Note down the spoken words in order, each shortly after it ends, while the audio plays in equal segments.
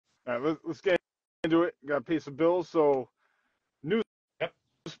All right, let's get into it. Got to pay some bills. So, new Yep.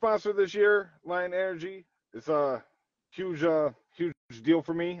 sponsor this year, Lion Energy. It's a huge deal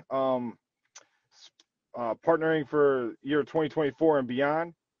for me. Partnering for year 2024 and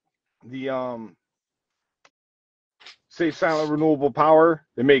beyond. The safe, silent, renewable power.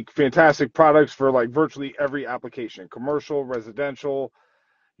 They make fantastic products for like virtually every application: commercial, residential,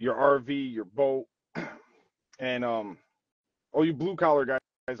 your RV, your boat, and all you blue collar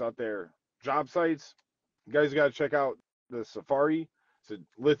guys out there, job sites. You guys got to check out the Safari. It's a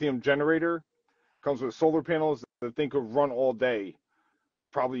lithium generator. Comes with solar panels. The thing could run all day,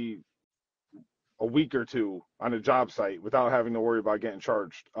 probably a week or two on a job site without having to worry about getting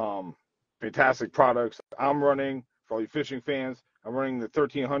charged. Fantastic products. I'm running, for all you fishing fans, I'm running the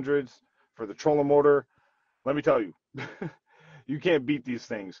 1300s for the trolling motor. Let me tell you, you can't beat these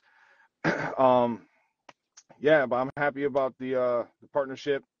things. Yeah, but I'm happy about the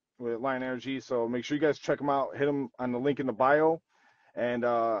partnership with Lion Energy. So make sure you guys check them out. Hit them on the link in the bio. And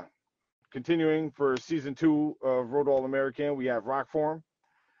continuing for season 2 of Road All American, we have ROKFORM.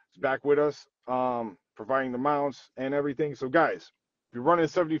 It's back with us, providing the mounts and everything. So guys, if you're running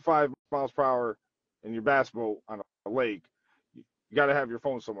 75 miles per hour in your bass boat on a lake, you got to have your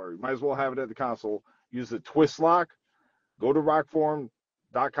phone somewhere. You might as well have it at the console. Use the twist lock. Go to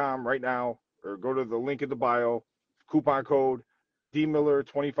rockform.com right now, or go to the link in the bio. Coupon code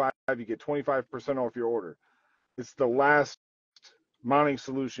DMiller25. You get 25% off your order. It's the last mounting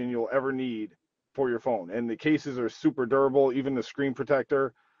solution you'll ever need for your phone. And the cases are super durable. Even the screen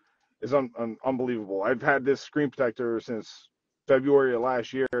protector is unbelievable. I've had this screen protector since February of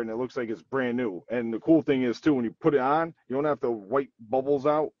last year, and it looks like it's brand new. And the cool thing is, too, when you put it on, you don't have to wipe bubbles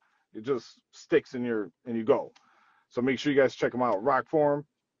out. It just sticks and you go. So make sure you guys check them out. ROKFORM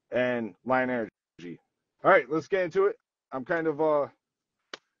and Lion Energy. All right, let's get into it. I'm kind of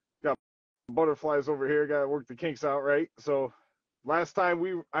got butterflies over here. Got to work the kinks out, right? So last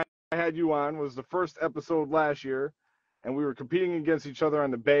time I had you on was the first episode last year, and we were competing against each other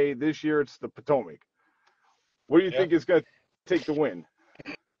on the Bay. This year it's the Potomac. What do you think is going to take the win?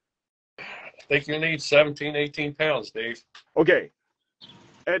 I think you need 17, 18 pounds, Dave. Okay.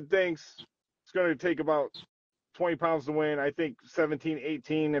 Ed thinks it's going to take about 20 pounds to win. I think 17,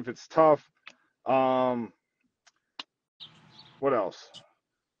 18 if it's tough. What else?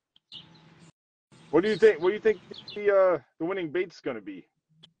 What do you think? What do you think the winning bait's going to be?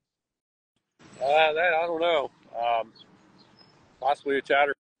 That I don't know. Possibly a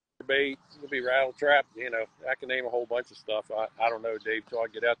chatter bait. It'll be rattle trap. I can name a whole bunch of stuff. I don't know, Dave, till I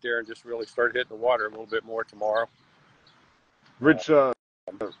get out there and just really start hitting the water a little bit more tomorrow. Rich, I'm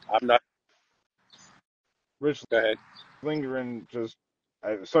not. Rich Go ahead. Lingren just.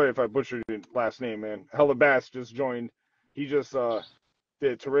 Sorry if I butchered your last name, man. Hella Bass just joined. He just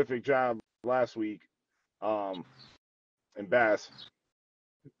did a terrific job last week. In bass.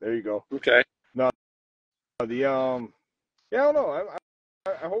 There you go. Okay. No, yeah, I don't know.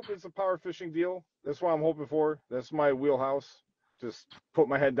 I hope it's a power fishing deal. That's what I'm hoping for. That's my wheelhouse. Just put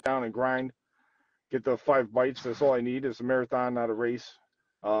my head down and grind. Get the 5 bites. That's all I need. It's a marathon, not a race.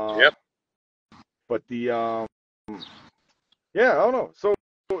 Yep. But yeah, I don't know. So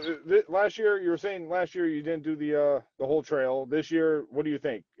last year, you were saying last year you didn't do the whole trail. This year, what do you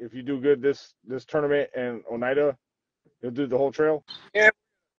think? If you do good this tournament and Oneida, you'll do the whole trail? Yeah.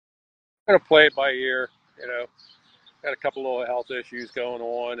 I'm going to play it by ear. Got a couple little health issues going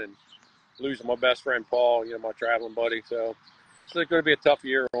on and losing my best friend, Paul, my traveling buddy. So it's going to be a tough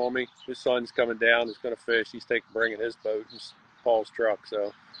year on me. His son's coming down. He's going to fish. He's bringing his boat and Paul's truck.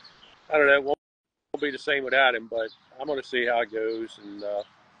 So I don't know. It won't be the same without him, but I'm going to see how it goes and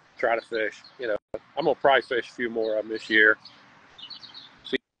try to fish. I'm going to probably fish a few more of them this year.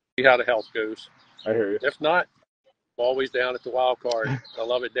 See how the health goes. I hear you. If not, I'm always down at the wild card. I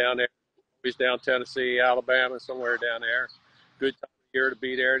love it down there. Always down Tennessee, Alabama, somewhere down there. Good time of year to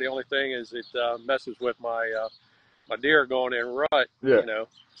be there. The only thing is it messes with my deer going in rut,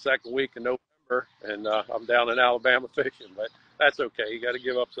 second week in November, and I'm down in Alabama fishing, but that's okay. You got to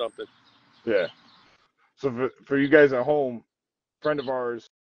give up something. Yeah. So for you guys at home, friend of ours,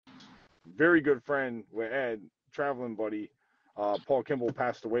 very good friend with Ed, traveling buddy, Paul Kimball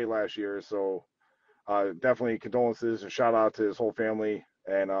passed away last year. So definitely condolences and shout out to his whole family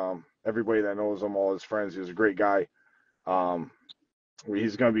and everybody that knows him, all his friends. He was a great guy.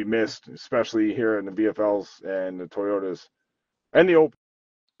 He's going to be missed, especially here in the BFLs and the Toyotas and the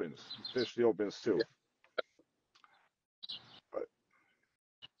Opens. Fish the Opens too. But,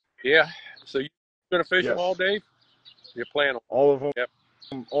 yeah. So you're going to fish them all, Dave? You're playing all of them. Yep.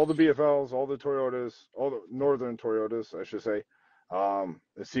 All the BFLs, all the Toyotas, all the northern Toyotas, I should say. and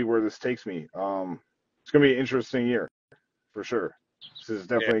see where this takes me. It's gonna be an interesting year for sure. This is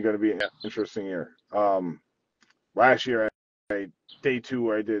Yeah. definitely going to be an interesting year. Last year, day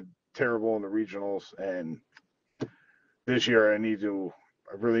two, I did terrible in the regionals, and this year I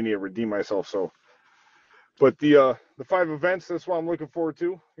really need to redeem myself. So, but the 5 events, that's what I'm looking forward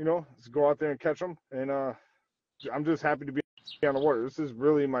to. You know, is go out there and catch them, and I'm just happy to be on the water. This is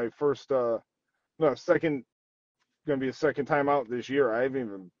really my first, no, second, going to be a second time out this year. I haven't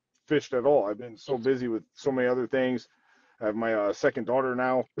even fished at all. I've been so busy with so many other things. I have my second daughter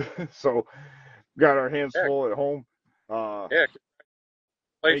now, so got our hands full at home. Yeah,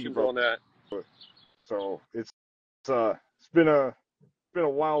 Thank you, congratulations bro. on that. So it's been a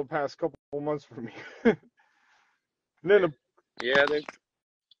wild past couple of months for me. And then the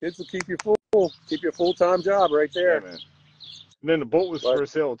kids will keep you keep you a full-time job right there. yeah, man. And then the boat was But for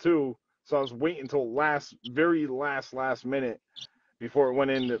sale too, so I was waiting until very last minute before it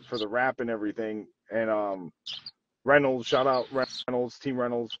went in for the wrap and everything. And Reynolds, shout out Reynolds, Team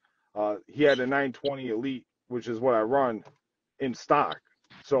Reynolds. He had a 920 Elite, which is what I run, in stock.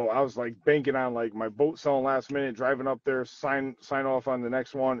 So I was like banking on like my boat selling last minute, driving up there, sign off on the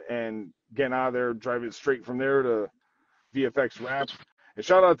next one, and getting out of there, driving straight from there to VFX Wraps. And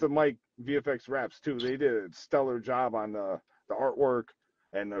shout out to Mike VFX Wraps too. They did a stellar job on the artwork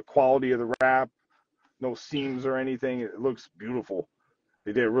and the quality of the wrap. No seams or anything. It looks beautiful.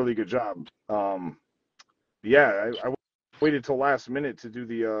 They did a really good job. Yeah, I waited till last minute to do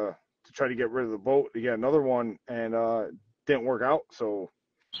to try to get rid of the boat to get another one, and didn't work out. So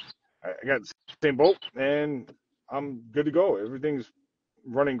I got the same boat, and I'm good to go. Everything's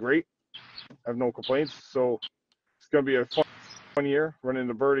running great. I have no complaints. So it's gonna be a fun year running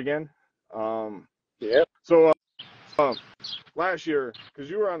the bird again. yeah, So last year, because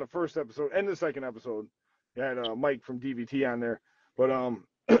you were on the first episode and the second episode, you had Mike from DVT on there, but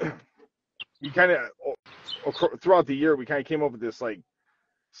you kind of throughout the year we kind of came up with this like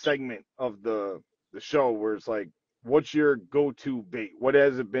segment of the show where it's like, what's your go-to bait? What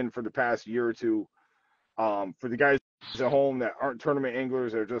has it been for the past year or two? For the guys at home that aren't tournament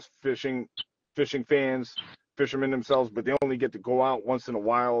anglers, they're just fishing fans, fishermen themselves, but they only get to go out once in a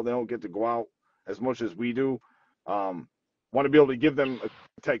while. They don't get to go out as much as we do. Want to be able to give them a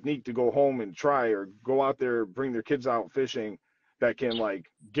technique to go home and try, or go out there, bring their kids out fishing that can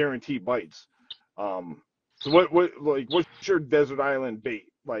like guarantee bites. So what's your desert island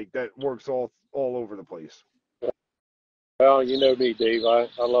bait like that works all over the place? well, you know me, Dave. I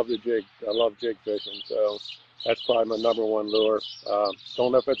love the jig. I love jig fishing, so that's probably my number one lure.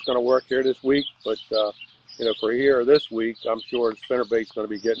 Don't know if it's going to work here this week, but you know, for here this week, I'm sure spinnerbait's going to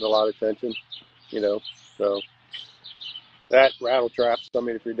be getting a lot of attention. You know, so that rattle traps. I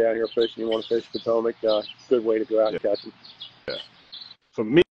mean, if you're down here fishing, you want to fish Potomac, good way to go out and catch them. Yeah. So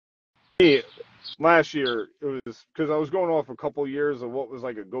me last year, it was because I was going off a couple years of what was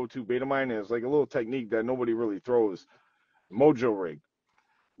like a go-to bait of mine, and it's like a little technique that nobody really throws, mojo rig.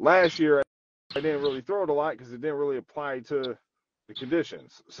 Last year, I didn't really throw it a lot because it didn't really apply to the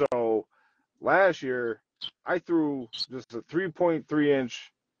conditions. So last year, I threw just a 3.3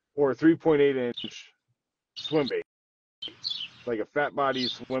 inch or a 3.8 inch swim bait, like a fat body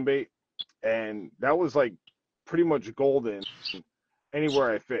swim bait, and that was like pretty much golden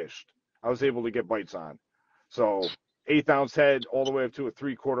anywhere I fished. I was able to get bites on. So 1/8 ounce head all the way up to a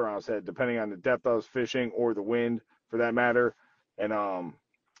 3/4 ounce head, depending on the depth I was fishing or the wind for that matter. And a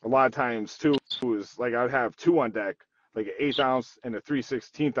lot of times too is like I'd have two on deck, like an 1/8 ounce and a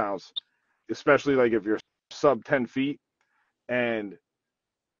 3/16 ounce, especially like if you're sub 10 feet. And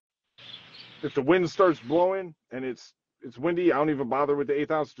if the wind starts blowing and it's windy, I don't even bother with the 1/8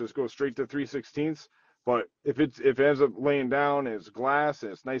 ounce, just go straight to 3/16. But if it ends up laying down and it's glass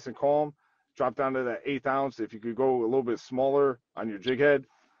and it's nice and calm, drop down to that 1/8 ounce. If you could go a little bit smaller on your jig head,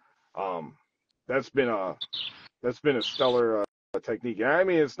 that's been a stellar technique. And I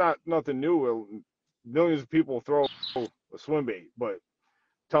mean, it's not nothing new. Millions of people throw a swim bait, but I'm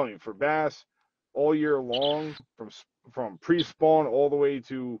telling you, for bass, all year long, from pre-spawn all the way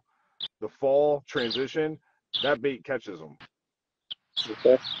to the fall transition, that bait catches them.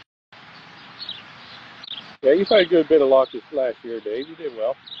 Okay. Yeah, you've had a good bit of luck this last year, Dave. You did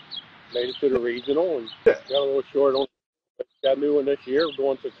well. Made it to the regional and got a little short on. Got a new one this year,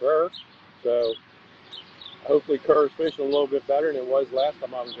 going to Kerr. So hopefully Kerr's fishing a little bit better than it was last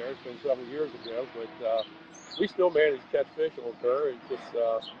time I was there. It's been several years ago, but we still managed to catch fish on Kerr. It just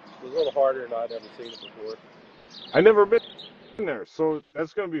was a little harder than I'd ever seen it before. I never been there, so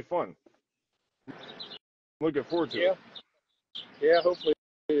that's going to be fun. Looking forward to it. Yeah, hopefully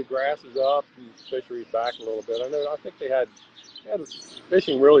the grass is up and the fishery's back a little bit. I think they had Yeah, the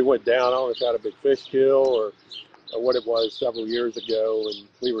fishing really went down. I don't know if I had a big fish kill or what it was several years ago when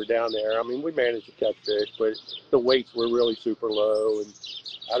we were down there. I mean, we managed to catch fish, but the weights were really super low, and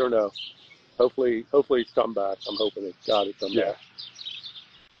I don't know. Hopefully it's come back. I'm hoping it's got it come Yeah.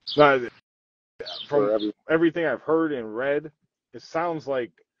 back Now, for from everyone. everything I've heard and read, it sounds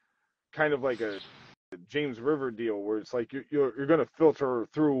like kind of like a James River deal where it's like you're going to filter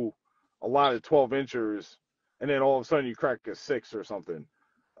through a lot of 12 inchers, and then all of a sudden you crack a 6 or something.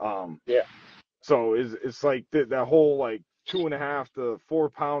 Yeah, So it's like that whole like 2.5 to 4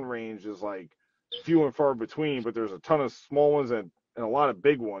 pound range is like few and far between, but there's a ton of small ones and a lot of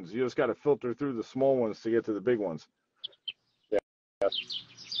big ones. You just got to filter through the small ones to get to the big ones. yeah,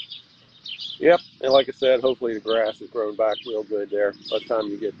 yep. And like I said, hopefully the grass is growing back real good there by the time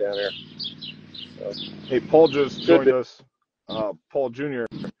you get down there. So Hey, Paul just should joined be us. Paul Jr.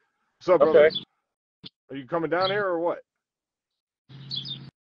 What's up, okay. brother? Are you coming down here or what?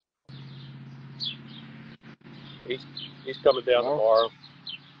 He's he's coming down Tomorrow? tomorrow.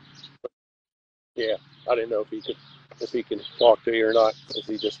 Yeah, I didn't know if he can talk to you or not. Is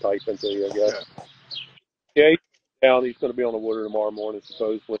he just typing to you? I guess. Yeah. Yeah, he's down. He's going to be on the water tomorrow morning,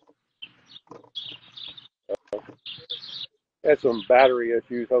 supposedly. Had some battery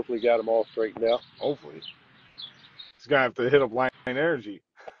issues. Hopefully, got them all straightened out. Hopefully. He's gonna have to hit up Line Energy.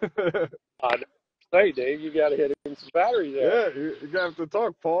 I know. Say, Dave, you got to hit him some batteries there. Yeah, you're gonna have to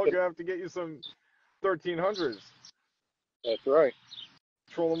talk, Paul. You're gonna have to get you some 1300s. That's right.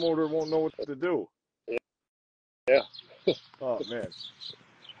 Trolling motor won't know what to do. Yeah. Oh man.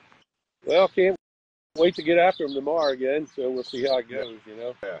 Well, can't wait to get after him tomorrow again. So we'll see how it goes. You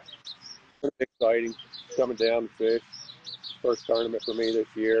know, Yeah. it's exciting coming down to fish. First tournament for me this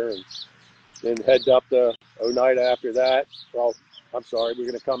year, and then head up to Oneida after that. Well, I'm sorry, we're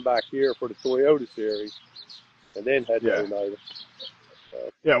going to come back here for the Toyota Series, and then head to Yeah. Oneida.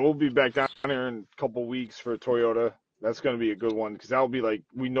 Yeah, we'll be back down here in a couple weeks for Toyota. That's gonna be a good one because that'll be like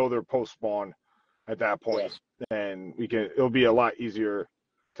we know they're post spawn at that point, Yes. and it'll be a lot easier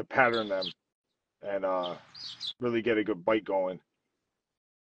to pattern them and really get a good bite going.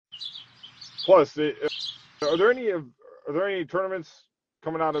 Plus, are there any tournaments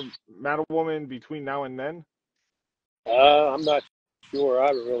coming out of Mattawoman between now and then? I'm not sure. I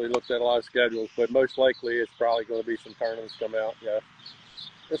haven't really looked at a lot of schedules, but most likely it's probably going to be some tournaments come out. Yeah.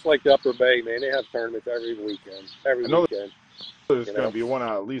 It's like the Upper Bay, man. They have tournaments every weekend. Every I know weekend, there's you going know. to be one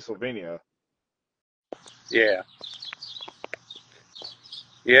out of Leesylvania. Yeah.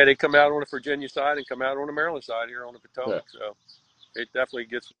 Yeah, they come out on the Virginia side and come out on the Maryland side here on the Yeah, Potomac. So it definitely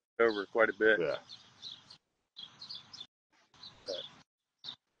gets over quite a bit. yeah.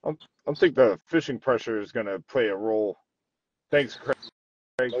 I think the fishing pressure is going to play a role. Thanks, Craig.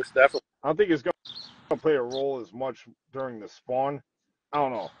 Most definitely. I don't think it's going to play a role as much during the spawn. I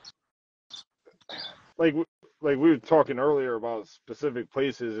don't know. Like we were talking earlier about specific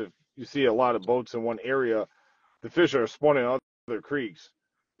places. If you see a lot of boats in one area, the fish are spawning in other creeks.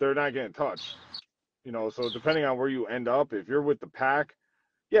 They're not getting touched. So depending on where you end up, if you're with the pack,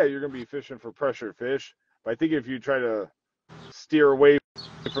 yeah, you're going to be fishing for pressure fish. But I think if you try to steer away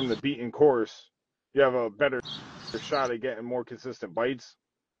from the beaten course, you have a better shot at getting more consistent bites.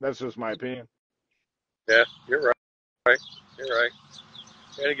 That's just my opinion. Yeah, you're right. You're right.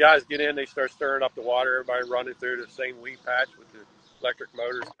 And the guys get in, they start stirring up the water. Everybody running through the same weed patch with the electric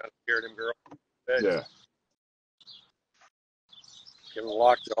motors, kind of scare them girls. Yeah. Give them a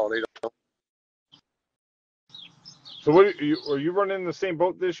lockjaw. They don't. So what are you running the same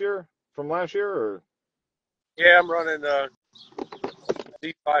boat this year from last year, or? Yeah, I'm running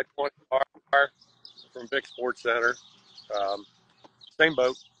D520R from Vic Sports Center. Same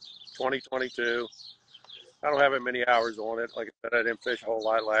boat, 2022. I don't have that many hours on it. Like I said, I didn't fish a whole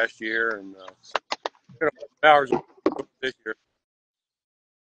lot last year, and hours this year.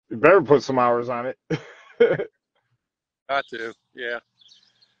 You better put some hours on it. Got to, yeah.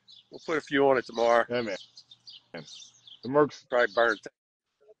 We'll put a few on it tomorrow. Yeah, man. The Merc's, Probably burn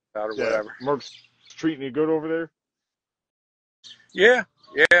out or yeah, whatever. Merc's treating you good over there. Yeah,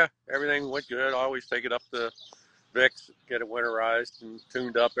 yeah. Everything went good. I always take it up to Vic's, get it winterized and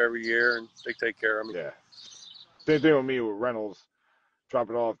tuned up every year, and they take care of me. Yeah. Same thing with me with Reynolds. Drop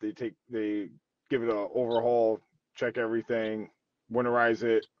it off. They give it a overhaul, check everything, winterize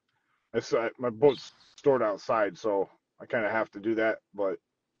it. My boat's stored outside, so I kind of have to do that. But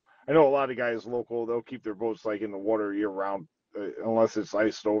I know a lot of guys local, they'll keep their boats like in the water year round, unless it's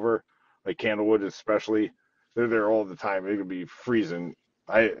iced over, like Candlewood especially. They're there all the time. It could be freezing.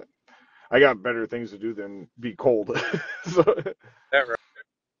 I got better things to do than be cold. So That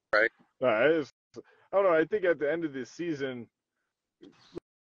right? I don't know. I think at the end of this season,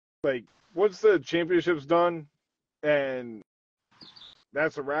 like once the championship's done and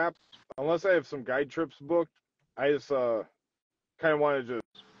that's a wrap, unless I have some guide trips booked, I just kind of want to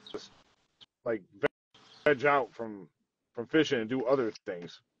just like veg out from fishing and do other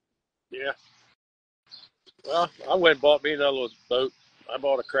things. Yeah. Well, I went and bought me another little boat. I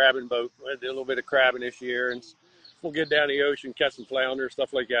bought a crabbing boat. I did a little bit of crabbing this year, and we'll get down the ocean, catch some flounder,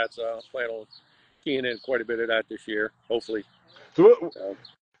 stuff like that. So I plan on keying in quite a bit of that this year, hopefully. So So,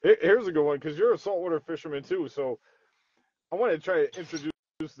 here's a good one because you're a saltwater fisherman too. So I want to try to introduce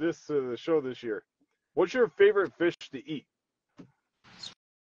this to the show this year. What's your favorite fish to eat?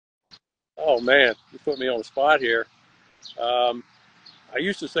 oh man, you put me on the spot here. Um, I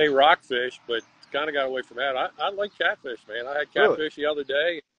used to say rockfish, but kind of got away from that. I like catfish, man. I had Really? catfish the other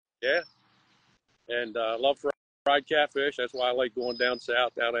day. Yeah, and love fried catfish. That's why I like going down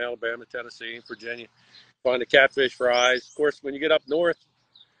south, down to Alabama, Tennessee, and Virginia. Find the catfish fries. Of course, when you get up north,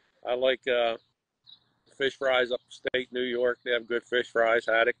 I like fish fries upstate New York. They have good fish fries,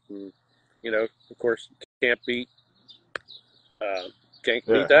 haddock, and of course, can't beat uh, can't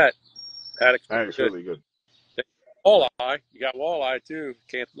beat Yeah, that. Haddock's that's good. really good. Walleye, you got walleye too.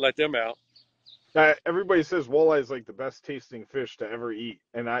 Can't let them out. Everybody says walleye is like the best tasting fish to ever eat,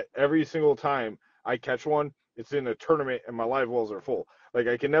 and every single time I catch one, it's in a tournament and my live wells are full. Like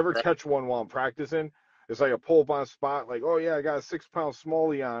I can never Right. catch one while I'm practicing. It's like a pull up on spot, like, oh yeah, I got a 6 pound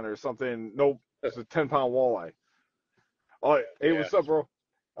smallie on or something. Nope, it's a 10 pound walleye. Oh, hey, Yeah. what's up, bro?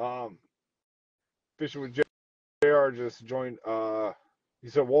 Fishing with JR just joined. He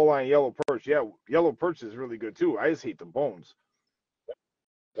said walleye and yellow perch. Yeah, yellow perch is really good too. I just hate the bones.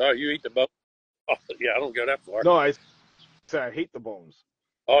 Oh, you eat the bone? Oh, yeah, I don't go that far. No, I said I hate the bones.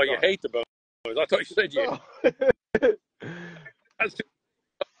 Oh, you No. hate the bones? I thought you said you. No. That's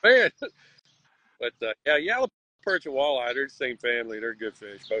man. But yeah, yellow perch and walleye, they're the same family. They're good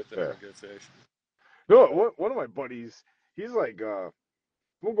fish. Both of them Yeah. are good fish. No, one of my buddies, he's like,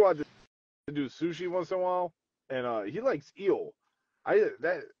 we'll go out to do sushi once in a while, and he likes eel. I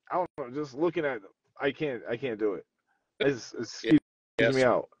don't know. Just looking at, I can't do it. It Yeah. skeeves me Yes.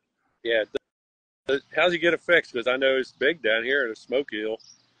 out. Yeah. How's he get it fixed? Because I know it's big down here, the smoke eel.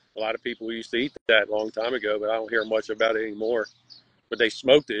 A lot of people used to eat that a long time ago, but I don't hear much about it anymore. But they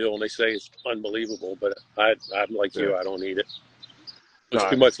smoke the eel and they say it's unbelievable. But I'm like Yeah. you, I don't eat it. It's No,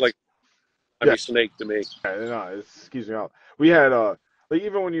 too much like yeah, snake to me. no, it skeeves me out. We had like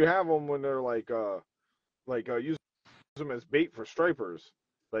even when you have them when they're use them as bait for stripers.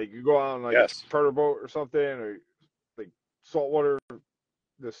 Like you go out on like a Yes. charter boat or something, or like saltwater.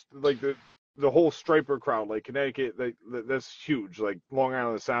 This like the whole striper crowd, like Connecticut, that's huge. Like Long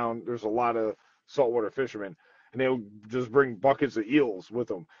Island Sound, there's a lot of saltwater fishermen, and they'll just bring buckets of eels with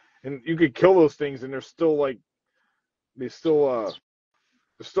them, and you could kill those things, and they're still like they're still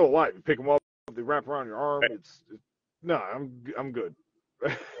alive. You pick them up, they wrap around your arm. No, I'm good.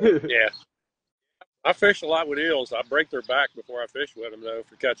 Yeah. I fish a lot with eels. I break their back before I fish with them, though,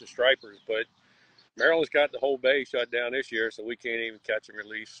 for catching stripers. But Maryland's got the whole bay shut down this year, so we can't even catch and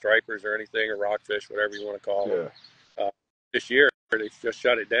release stripers or anything, or rockfish, whatever you want to call them. Yeah. This year, they just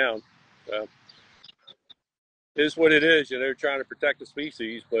shut it down. So it is what it is. They're trying to protect the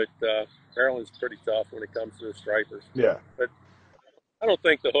species, but Maryland's pretty tough when it comes to the stripers. Yeah. But I don't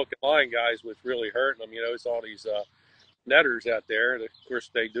think the hook and line guys was really hurting them. It's all these netters out there. And of course,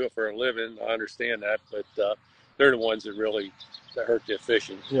 they do it for a living. I understand that, but they're the ones that really hurt the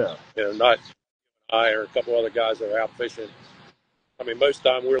fishing. Yeah. Not I or a couple other guys that are out fishing. I mean, most of the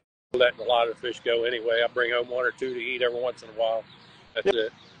time we're letting a lot of the fish go anyway. I bring home one or two to eat every once in a while. That's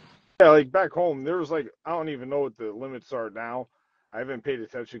it. Yeah, like back home, there was like I don't even know what the limits are now. I haven't paid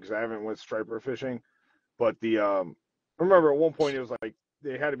attention because I haven't went striper fishing. But I remember at one point it was like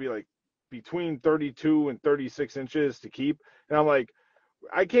they had to be like between 32 and 36 inches to keep, and I'm like,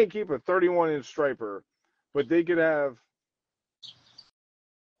 I can't keep a 31-inch striper, but they could have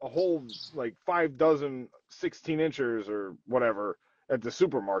a whole like 5 dozen 16 inches or whatever at the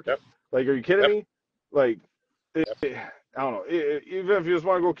supermarket. Yep. Like, are you kidding Yep. me? Like, Yep. I don't know. Even if you just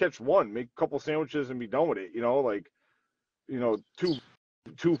want to go catch one, make a couple sandwiches and be done with it. Like,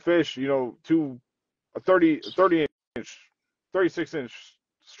 two fish. A 30 inch, 36-inch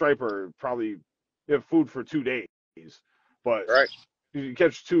striper probably you have food for 2 days. But Right. you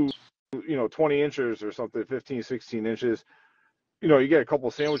catch two, 20 inches or something, 15, 16 inches. You get a couple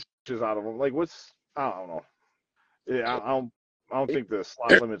sandwiches out of them. Like, I don't know. Yeah, I don't think the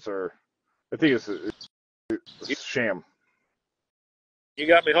slot limits are. I think it's a sham. You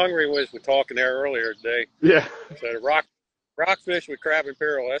got me hungry when we were talking there earlier today. Yeah. So the rockfish with crab and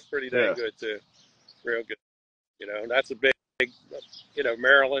pearl, that's pretty dang good too. Real good. That's a big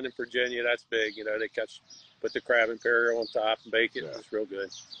Maryland and Virginia, that's big. They put the crab imperial on top and bake it. Yeah. It's real good.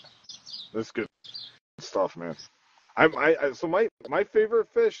 That's good stuff, man. So my favorite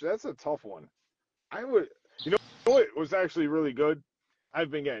fish, that's a tough one. I would, you know what was actually really good?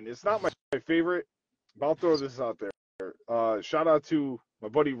 I've been getting. It's not my favorite, but I'll throw this out there. Shout out to my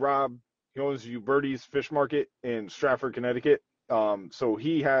buddy Rob. He owns Uberti's Fish Market in Stratford, Connecticut. So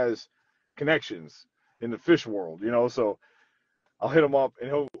he has connections in the fish world, So I'll hit him up and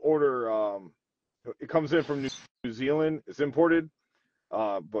he'll order. It comes in from New Zealand. It's imported,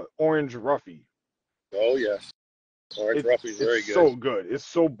 but orange roughy. Oh yes, orange roughy is very good. It's so good. It's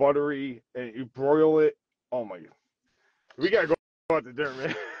so buttery, and you broil it. Oh my! We gotta go out to dinner,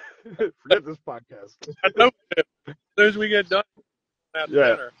 man. Forget this podcast. I know. As soon as we get done, have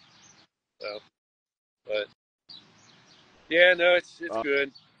dinner. So, but yeah, no, it's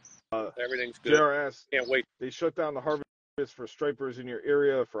good. Everything's good. JRS, can't wait. They shut down the harvest for stripers in your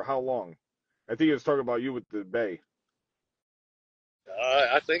area for how long? I think it was talking about you with the bay.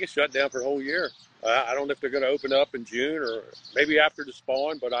 I think it's shut down for a whole year. I don't know if they're going to open up in June or maybe after the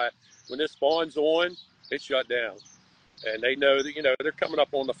spawn, but when this spawn's on, it's shut down. And they know that, they're coming up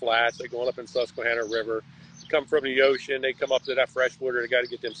on the flats. They're going up in Susquehanna River. They come from the ocean. They come up to that freshwater. They got to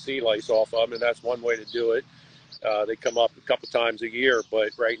get them sea lice off of them, and that's one way to do it. They come up a couple times a year,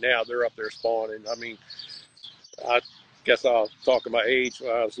 but right now they're up there spawning. I mean, I guess I'll talk about age.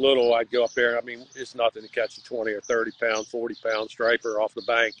 When I was little, I'd go up there. I mean, it's nothing to catch a 20 or 30 pound, 40 pound striper off the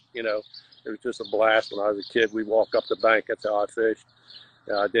bank. It was just a blast. When I was a kid, we'd walk up the bank. That's how I fished.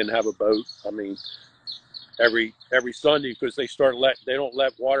 I didn't have a boat. I mean, every Sunday, because they don't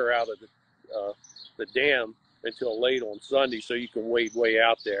let water out of the dam until late on Sunday, so you can wade way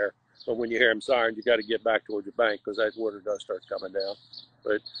out there. But when you hear them siren, you got to get back towards your bank because that water does start coming down.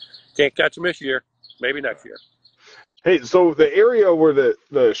 But can't catch them this year. Maybe next year. Hey, so the area where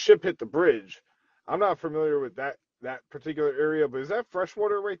the ship hit the bridge, I'm not familiar with that particular area, but is that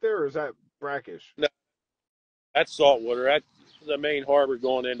freshwater right there, or is that brackish? No, that's saltwater. That's the main harbor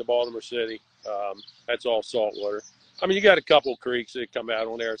going into Baltimore City. That's all saltwater. I mean, you got a couple creeks that come out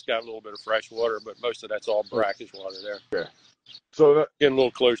on there. It's got a little bit of fresh water, but most of that's all brackish water there. Okay. So getting a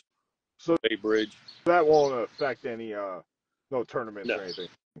little closer to the Bay Bridge. That won't affect any no tournaments or anything.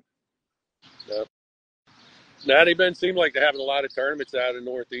 No. Now seem like they're having a lot of tournaments out in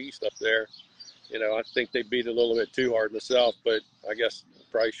the Northeast up there. I think they beat a little bit too hard in the South, but I guess I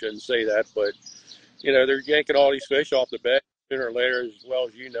probably shouldn't say that. But they're yanking all these fish off the bed sooner or later, as well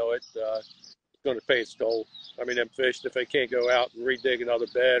as it's going to pay its toll. I mean, them fish, if they can't go out and redig another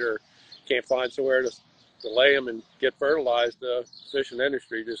bed or can't find somewhere to lay them and get fertilized, the fishing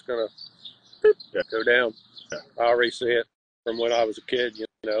industry just going to go down. I already see it from when I was a kid.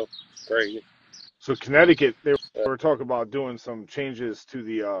 Crazy. So Connecticut, they were talking about doing some changes to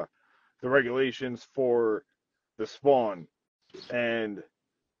the regulations for the spawn, and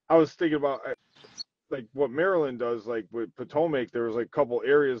I was thinking about like what Maryland does, like with Potomac. There was like a couple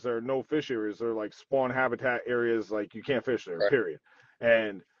areas that are no fish areas. They're like spawn habitat areas, like you can't fish there, right. Period.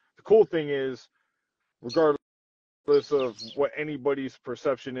 And the cool thing is, regardless of what anybody's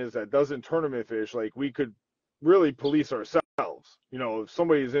perception is that doesn't tournament fish, like we could really police ourselves. If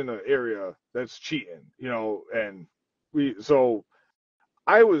somebody's in an area that's cheating, and so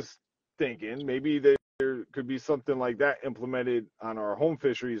I was thinking maybe there could be something like that implemented on our home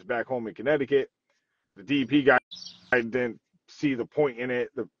fisheries back home in Connecticut. The DEP guy, I didn't see the point in it,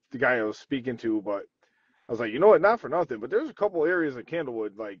 the guy I was speaking to, but I was like, you know what, not for nothing, but there's a couple areas in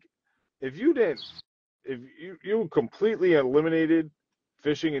Candlewood, like if you completely eliminated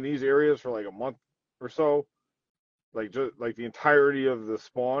fishing in these areas for like a month or so, like just like the entirety of the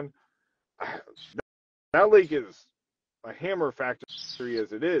spawn, that lake is a hammer factory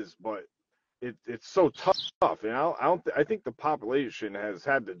as it is, but it's so tough, and I think the population has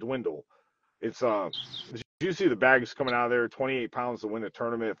had to dwindle. It's you see the bags coming out of there, 28 pounds to win a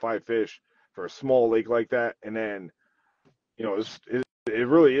tournament, 5 fish for a small lake like that, and then it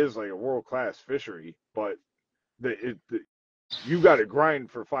really is like a world class fishery, but you got to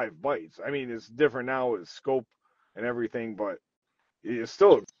grind for 5 bites. I mean, it's different now with scope and everything, but it's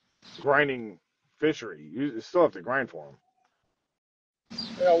still a grinding fishery. You still have to grind for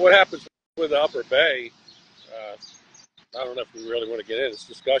them. What happens with the Upper Bay? I don't know if we really want to get into this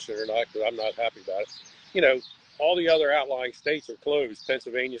discussion or not, because I'm not happy about it. All the other outlying states are closed.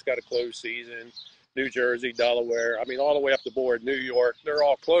 Pennsylvania's got a closed season. New Jersey, Delaware, I mean, all the way up the board, New York, they're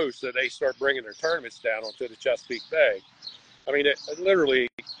all closed, so they start bringing their tournaments down onto the Chesapeake Bay. I mean, it literally,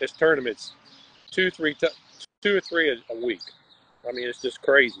 it's tournaments 2 or 3 a week. I mean, it's just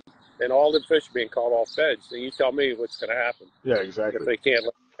crazy. and all the fish are being caught off beds. And you tell me what's going to happen Yeah, if exactly. they can't.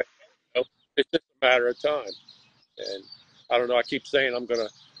 It's just a matter of time. And I don't know. I keep saying I'm going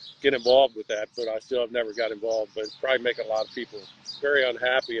to get involved with that, but I still have never got involved. But it's probably make a lot of people very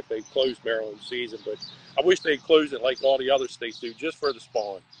unhappy if they close Maryland season. But I wish they'd close it like all the other states do, just for the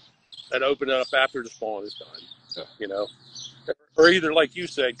spawn, and open it up after the spawn is done. Yeah. You know, or either like you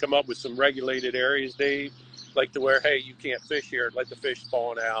said, come up with some regulated areas, Dave, like to where, hey, you can't fish here. Let the fish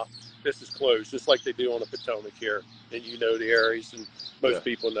spawn out. This is closed, just like they do on the Potomac here, and you know the areas, and most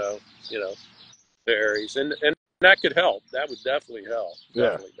people know, you know, the areas, and that could help. That would definitely help.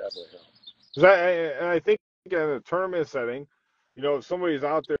 Definitely help. Because I think in a tournament setting, you know, if somebody's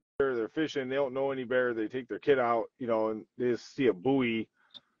out there, they're fishing, they don't know any better, they take their kid out, you know, and they just see a buoy,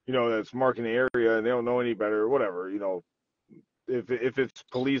 you know, that's marking the area, and they don't know any better, or whatever, you know, if it's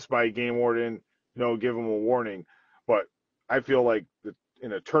policed by a game warden, you know, give them a warning. But I feel like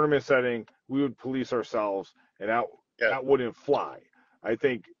in a tournament setting, we would police ourselves, and that wouldn't fly. I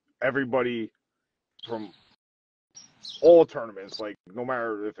think everybody from all tournaments, like no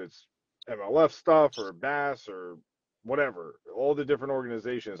matter if it's MLF stuff or Bass or whatever, all the different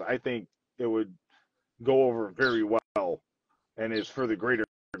organizations, I think it would go over very well, and it's for the greater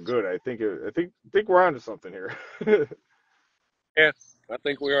good. I think we're onto something here. Yeah, I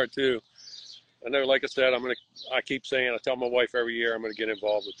think we are too. I know, like I said, I keep saying, I tell my wife every year I'm gonna get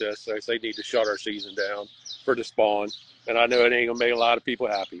involved with this. They need to shut our season down for the spawn, and I know it ain't gonna make a lot of people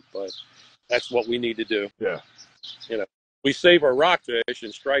happy, but that's what we need to do. Yeah. You know, we save our rockfish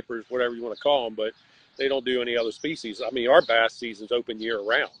and stripers, whatever you want to call them, but they don't do any other species. I mean, our bass season's open year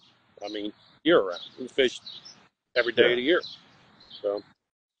round. I mean, year round. We fish every day of the year. So,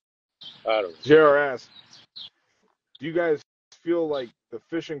 I don't know. JR asked, do you guys feel like the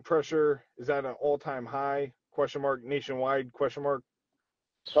fishing pressure is at an all-time high? Question mark, nationwide? Question mark.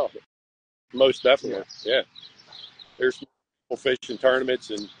 Oh, most definitely, yeah. There's more people fishing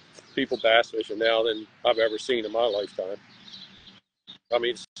tournaments and people bass fishing now than I've ever seen in my lifetime. I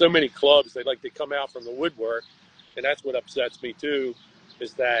mean, so many clubs, they come out from the woodwork, and that's what upsets me too,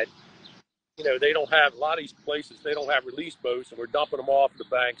 is that, you know, they don't have, a lot of these places, they don't have release boats, and we're dumping them off the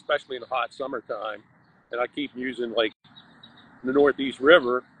bank, especially in the hot summertime. And I keep using like the Northeast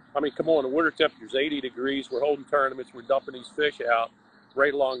River. I mean, come on, the winter temperature's 80 degrees. We're holding tournaments. We're dumping these fish out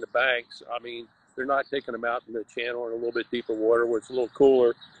right along the banks. I mean, they're not taking them out in the channel or a little bit deeper water where it's a little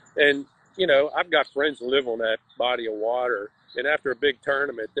cooler. And, you know, I've got friends who live on that body of water. And after a big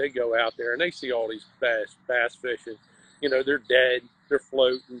tournament, they go out there and they see all these bass fishing. You know, they're dead. They're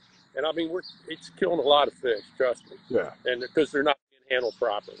floating. And, I mean, it's killing a lot of fish, trust me. Yeah. And because they're not being handled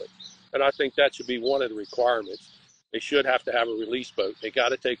properly. And I think that should be one of the requirements. They should have to have a release boat. They got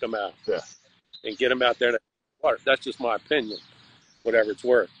to take them out and get them out there in the water. That's just my opinion, whatever it's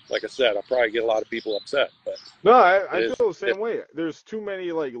worth. Like I said, I'll probably get a lot of people upset. But no, I feel the same way. There's too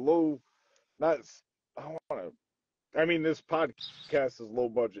many like low, not. I don't want to. I mean, this podcast is low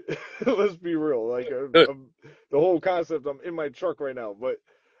budget. Let's be real. Like the whole concept. I'm in my truck right now, but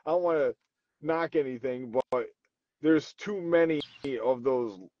I don't want to knock anything. But there's too many of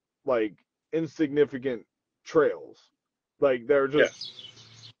those like insignificant trails, like they're just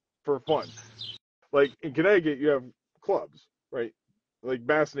for fun. Like in Connecticut, you have clubs, right? Like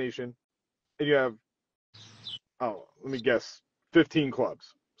Bass Nation, and you have, oh, let me guess, 15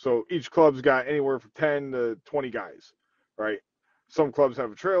 clubs. So each club's got anywhere from 10 to 20 guys, right? Some clubs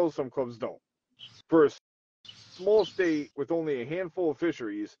have trails, some clubs don't. For a small state with only a handful of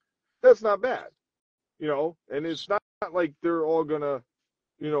fisheries, that's not bad, you know? And it's not like they're all going to,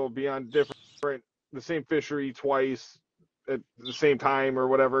 you know, be on the same fishery twice at the same time or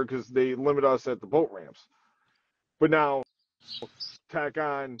whatever, because they limit us at the boat ramps. But now, tack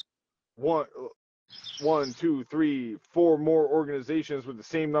on one, two, three, four more organizations with the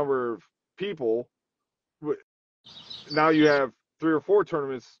same number of people. Now you have 3 or 4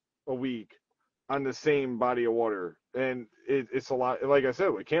 tournaments a week on the same body of water, and it's a lot. Like I said,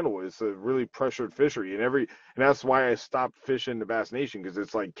 with Candlewood, it's a really pressured fishery, and that's why I stopped fishing the Bass Nation, because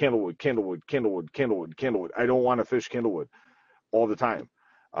it's like Candlewood. I don't want to fish Candlewood all the time.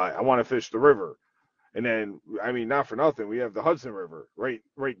 I want to fish the river. And then, I mean, not for nothing, we have the Hudson River right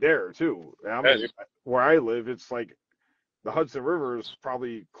there too. Where I live, it's like the Hudson River is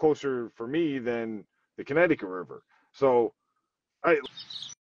probably closer for me than the Connecticut River. So we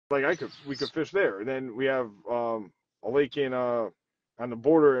could fish there. And then we have a lake on the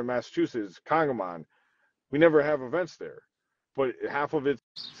border in Massachusetts, Congamon. We never have events there, but half of it's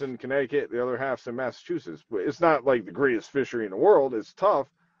in Connecticut, the other half's in Massachusetts. But it's not like the greatest fishery in the world. It's tough,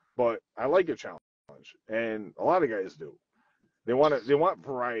 but I like a challenge, and a lot of guys do. They want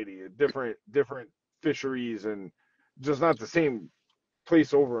variety, different fisheries, and just not the same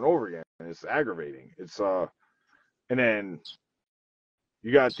place over and over again. It's aggravating. And then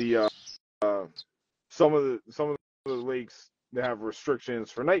you got the some of the lakes that have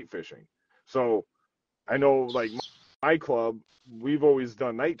restrictions for night fishing. So I know like my club, we've always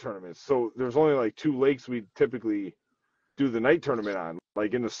done night tournaments. So there's only like 2 lakes we typically do the night tournament on.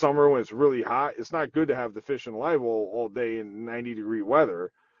 Like in the summer when it's really hot, it's not good to have the fish in live well all day in 90-degree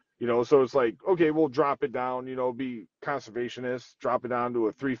weather. So it's like, okay, we'll drop it down, be conservationists, drop it down to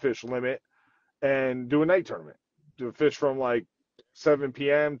a 3 fish limit and do a night tournament. Do a fish from like 7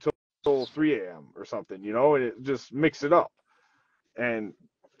 p.m. till 3 a.m. or something, and it just mix it up. And,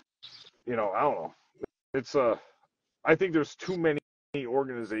 I don't know. It's I think there's too many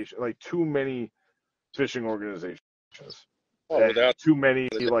organizations, like too many fishing organizations. Oh, without too many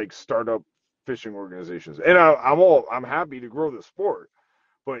like startup fishing organizations. And I'm happy to grow the sport,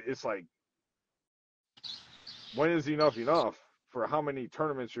 but it's like, when is enough for how many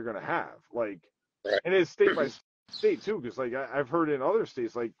tournaments you're gonna have? Like, right. and it's state by state too, because like I've heard in other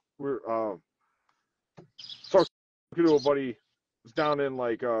states, like we're talking to a buddy who's down in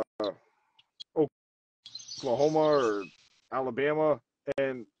like Oklahoma or Alabama,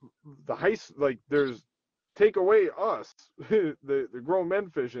 and there's take away us, the grown men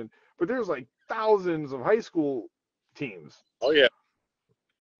fishing, but there's like thousands of high school teams. Oh yeah.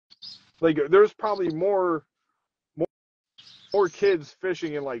 Like there's probably more kids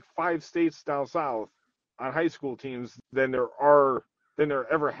fishing in like 5 states down south on high school teams than there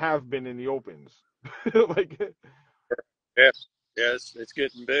ever have been in the opens. Like, yeah, it's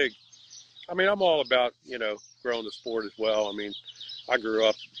getting big. I mean, I'm all about, growing the sport as well. I mean, I grew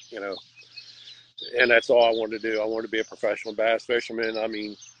up, and that's all I wanted to do. I wanted to be a professional bass fisherman. I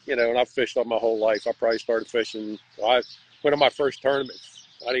mean, and I've fished all my whole life. I probably started fishing. I went to my first tournaments.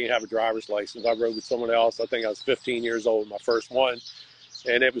 I didn't have a driver's license. I rode with someone else. I think I was 15 years old, my first one,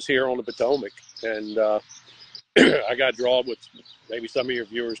 and it was here on the Potomac. And I got drawn with, maybe some of your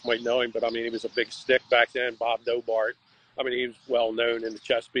viewers might know him, but I mean, he was a big stick back then, Bob Dobart. I mean, he was well known in the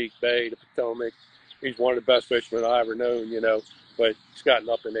Chesapeake Bay, the Potomac. He's one of the best fishermen I ever known, but he's gotten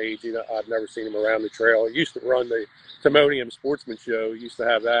up in age. I've never seen him around the trail. He used to run the Timonium Sportsman Show. He used to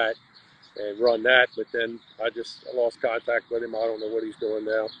have that and run that, but then I lost contact with him. I don't know what he's doing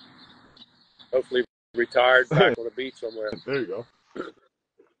now. Hopefully retired, back on the beach somewhere. There you go.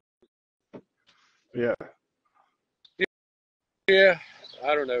 Yeah. Yeah,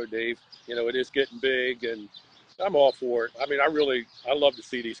 I don't know, Dave. It is getting big, and I'm all for it. I mean, I love to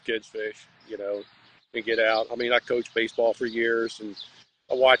see these kids fish, and get out. I mean, I coached baseball for years, and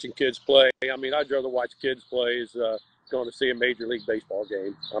I'm watching kids play. I mean, I'd rather watch kids play as going to see a Major League Baseball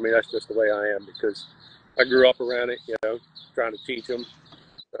game. I mean, that's just the way I am, because I grew up around it, trying to teach them.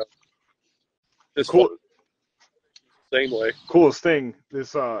 Cool. Same way. Coolest thing,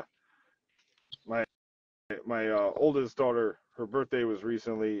 this my oldest daughter, her birthday was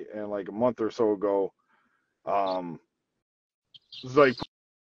recently, and like a month or so ago, it was like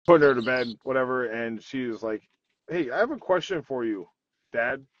putting her to bed, whatever, and she was like, "Hey, I have a question for you,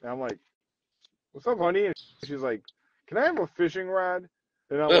 Dad." And I'm like, "What's up, honey?" And she's like, "Can I have a fishing rod?"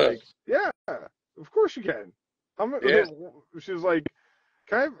 And I'm like, "Yeah, of course you can." Yeah. She was like,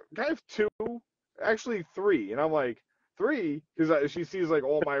 can I have 2? Actually 3. And I'm like, 3? Because she sees like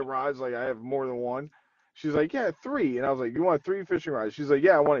all my rods, like I have more than one. She's like, yeah, 3. And I was like, you want 3 fishing rods? She's like,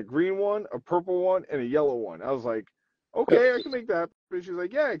 yeah, I want a green one, a purple one, and a yellow one. I was like, okay, I can make that. But she's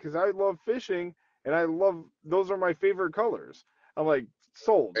like, yeah, because I love fishing, and those are my favorite colors. I'm like,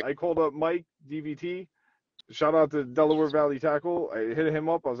 sold. I called up Mike, DVT. Shout out to Delaware Valley Tackle. I hit him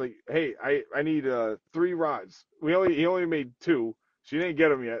up. I was like, hey, I need 3 rods. He only made 2. She didn't get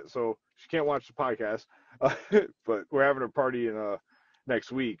them yet, so she can't watch the podcast. But we're having a party in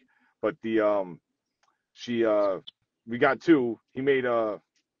next week. But we got 2. He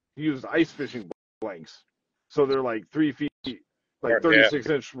used ice fishing blanks, so they're like 3 feet, like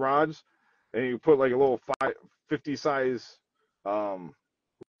 36-inch rods, and you put like a little 50 size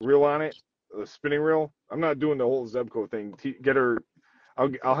reel on it, a spinning reel. I'm not doing the whole Zebco thing. Get her,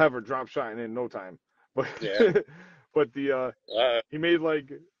 I'll have her drop shot in no time. But Yeah. but he made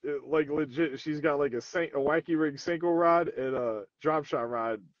like legit. She's got like a wacky rig Senko rod and a drop shot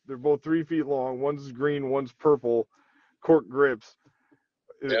rod. They're both 3 feet long. One's green, one's purple. Cork grips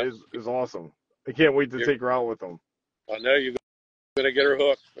is awesome. I can't wait to take her out with them. I know you're gonna get her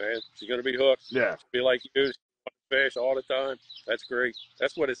hooked, man. She's gonna be hooked. Yeah. Be like you, fish all the time. That's great.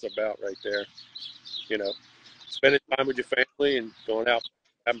 That's what it's about right there. Spending time with your family and going out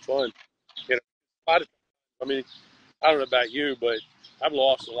having fun. A lot of, I mean, I don't know about you, but I've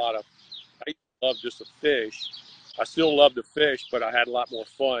lost a lot of. I used to love just to fish. I still love to fish, but I had a lot more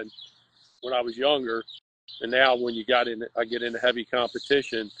fun when I was younger. And now when I get into heavy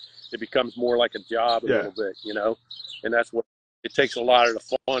competition, it becomes more like a job a Yeah. little bit, and that's what it takes a lot of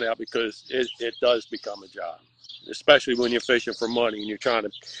the fun out because it does become a job, especially when you're fishing for money and you're trying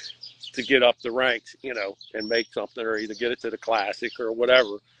to get up the ranks, and make something or either get it to the classic or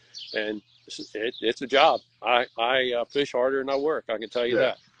whatever. And it's a job. I fish harder than I work. I can tell you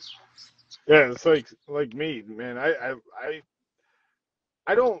Yeah. that. Yeah. It's like me, man.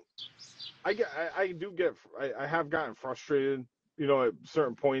 I don't. I have gotten frustrated, at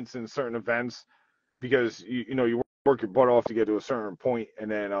certain points in certain events because you work your butt off to get to a certain point and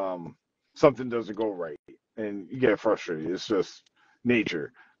then something doesn't go right and you get frustrated. It's just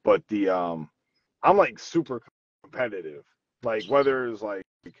nature. But I'm like super competitive. Like whether it's like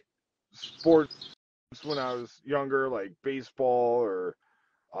sports when I was younger, like baseball or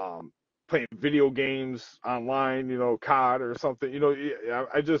um playing video games online, COD or something.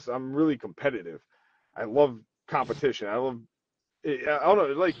 I'm really competitive. I love competition. I don't know,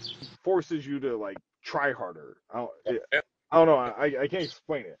 it like forces you to like try harder. I don't know. I can't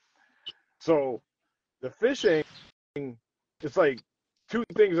explain it. So the fishing, it's like two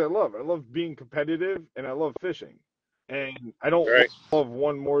things I love. I love being competitive and I love fishing. And I don't Right. love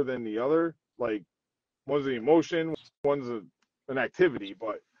one more than the other. Like one's the emotion, one's an activity,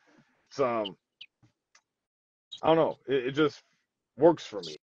 but it's I don't know. It just works for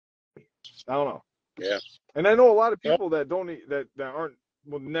me. I don't know. Yeah. And I know a lot of Well, people that don't that aren't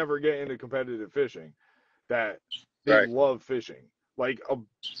will never get into competitive fishing that they right. love fishing. Like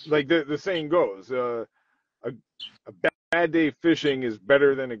the saying goes, a a bad day fishing is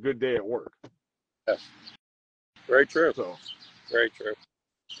better than a good day at work. Yes. Very true. So Very true.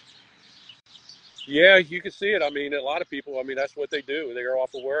 Yeah, you can see it. I mean, a lot of people. I mean, that's what they do. They're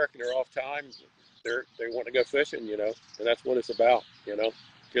off of work and they're off time. They want to go fishing, and that's what it's about,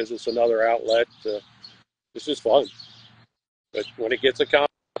 because it's another outlet. It's just fun. But when it gets a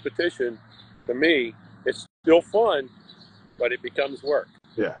competition, to me, it's still fun, but it becomes work.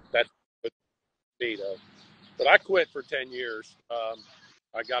 yeah, That's what me though. But I quit for 10 years.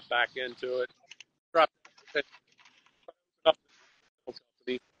 I got back into it. Dropped it up the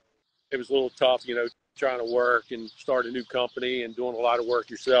company. It was a little tough, trying to work and start a new company and doing a lot of work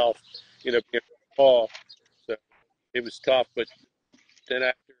yourself, being Paul. So it was tough. But then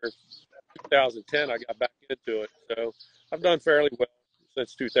after 2010, I got back into it. So I've done fairly well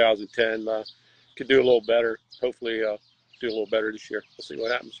since 2010. Could do a little better. Hopefully, do a little better this year. We'll see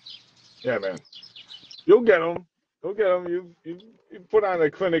what happens. yeah, man. You'll get them. You'll get them. You put on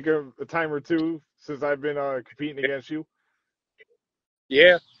a clinic a time or two since I've been competing against you.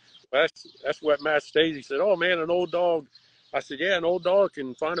 Yeah, that's what Matt Stacey said. Oh man, an old dog. I said, yeah, an old dog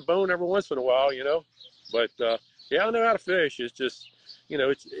can find a bone every once in a while, But yeah, I know how to fish. It's just,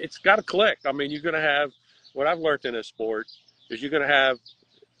 it's got to click. I mean, you're gonna have what I've learned in this sport is you're gonna have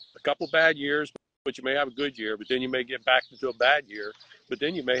a couple bad years, but you may have a good year. But then you may get back into a bad year. But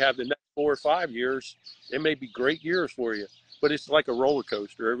then you may have the next 4 or 5 years. It may be great years for you. But it's like a roller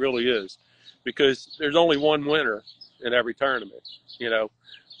coaster. It really is, because there's only one winner in every tournament, you know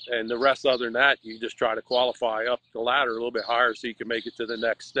and the rest other than that, you just try to qualify up the ladder a little bit higher so you can make it to the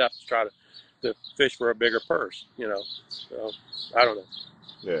next step to try to fish for a bigger purse. So I don't know.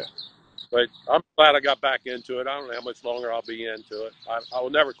 Yeah, But I'm glad I got back into it. I don't know how much longer I'll be into it. I will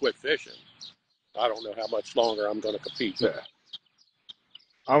never quit fishing. I don't know how much longer I'm going to compete. yeah.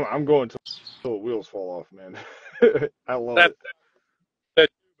 I'm going till the wheels fall off, man. I love That, that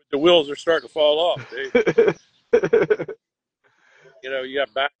the wheels are starting to fall off, dude. it. You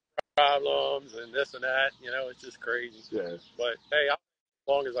have back problems and this and that. It's just crazy. Yeah, But hey, as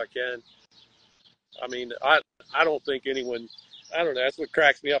long as I can. I mean, I don't think anyone. I don't know. That's what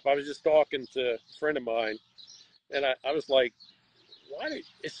cracks me up. I was just talking to a friend of mine, and I was like, why?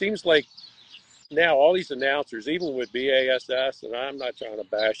 It seems like now all these announcers, even with BASS, and I'm not trying to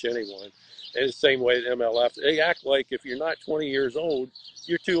bash anyone, and the same way at MLF, they act like if you're not 20 years old,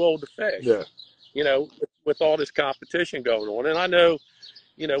 you're too old to fish. yeah, With all this competition going on, and I know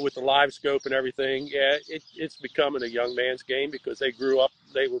with the live scope and everything, yeah, it's becoming a young man's game because they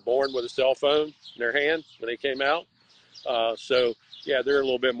were born with a cell phone in their hand when they came out. So, yeah, they're a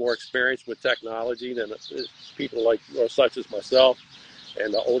little bit more experienced with technology than people like such as myself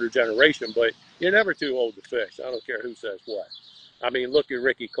and the older generation. But you're never too old to fish. I don't care who says what. I mean, look at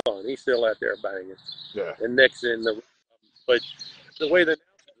Ricky Clun. He's still out there banging. yeah. And Nixon. But the way the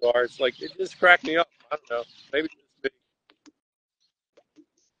announcers are, it's like, it just cracked me up. I don't know. Maybe it's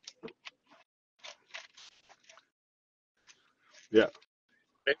Yeah.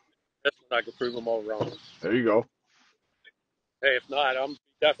 That's when I can prove them all wrong. There you go. Hey, if not, I'm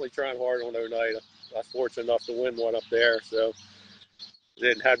definitely trying hard on Oneida. I was fortunate enough to win one up there, so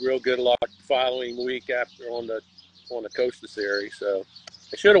then had real good luck the following week after on the Costa Series. So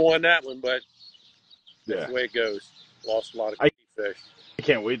I should have won that one, but that's Yeah. the way it goes. Lost a lot of I fish.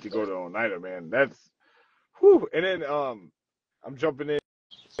 can't wait to go to Oneida, man. That's whew. And then I'm jumping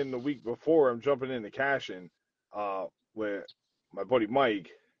in the week before. I'm jumping into cashing with my buddy Mike.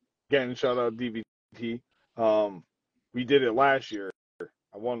 Again, shout out DVT. We did it last year.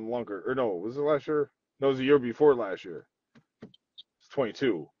 I won Lunker. Or no, was it last year? No, it was the year before last year. It's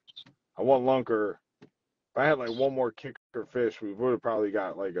 22. I won Lunker. If I had like one more kicker fish, we would have probably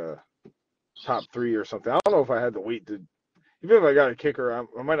got like a top 3 or something. I don't know if I had to wait to. Even if I got a kicker,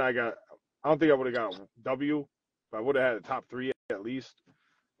 I might not got. I don't think I would have got a W. But I would have had a top 3 at least.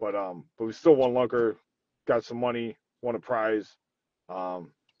 But we still won Lunker, got some money, won a prize. But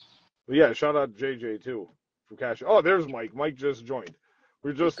yeah, shout out to JJ too from Cash. Oh, there's Mike. Mike just joined.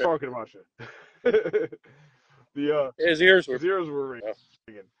 We were just talking about you. His ears were ringing.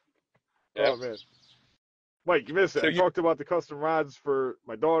 Yeah. Oh man, Mike, you missed it. So I talked about the custom rods for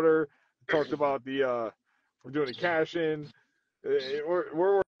my daughter. I talked about we're doing a cash in. Where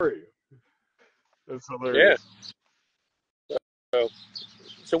were you? That's hilarious. Yeah.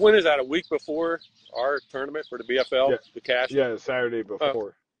 So when is that? A week before our tournament for the BFL, the cash? Yeah, Saturday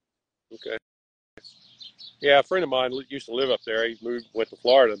before. Okay. Yeah, a friend of mine used to live up there. He went to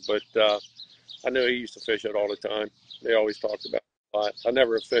Florida, but I know he used to fish it all the time. They always talked about it a lot. I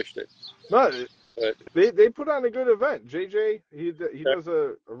never fished it. No, but they put on a good event. JJ, he does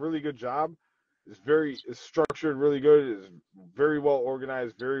a really good job. It's structured really good. It's very well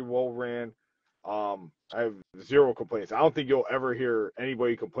organized, very well ran. I have zero complaints. I don't think you'll ever hear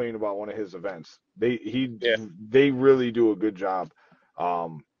anybody complain about one of his events. They really do a good job.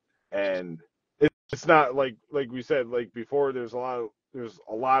 And it's not like we said like before. There's a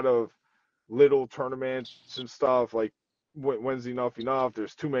lot of little tournaments and stuff like when's enough.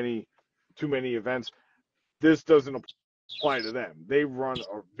 There's too many events. This doesn't apply to them. They run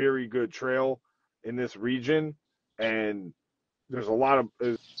a very good trail in this region, and there's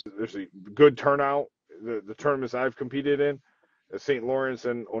a good turnout. The tournaments I've competed in, St. Lawrence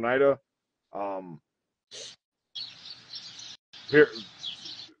and Oneida, very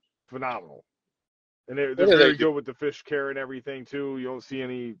phenomenal, and they're very good with the fish care and everything too. You don't see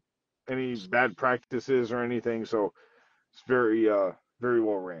any bad practices or anything, so it's very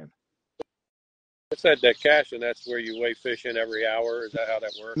well ran. What's that cash, and that's where you weigh fish in every hour? Is that how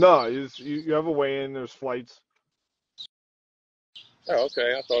that works? No, you have a weigh-in. There's flights. Oh,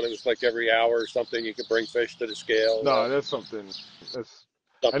 okay. I thought it was like every hour or something you could bring fish to the scale. No, that's something.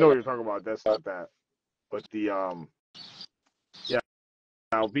 I know what you're talking about. That's not that. But yeah,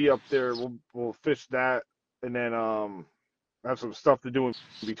 I'll be up there. We'll fish that, and then have some stuff to do in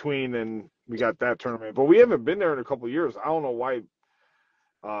between. And we got that tournament, but we haven't been there in a couple of years. I don't know why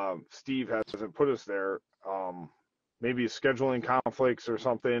Steve hasn't put us there. Maybe scheduling conflicts or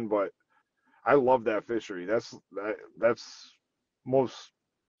something. But I love that fishery. That's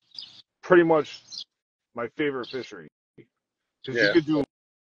pretty much my favorite fishery because you could do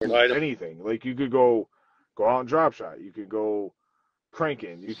anything. Like you could go out and drop shot. You could go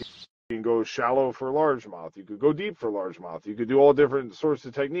cranking. You can go shallow for largemouth. You could go deep for largemouth. You could do all different sorts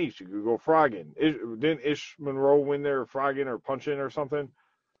of techniques. You could go frogging. Didn't Ish Monroe win there frogging or punching or something?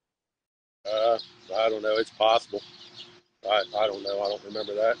 I don't know. It's possible. I don't know. I don't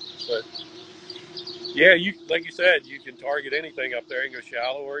remember that. But yeah, like you said, you can target anything up there. You can go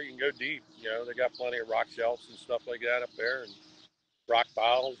shallow or you can go deep. They got plenty of rock shelves and stuff like that up there, and rock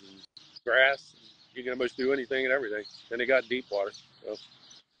piles and grass. You can almost do anything and everything. And they got deep water. So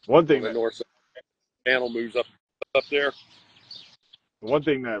one thing the north channel moves up there. One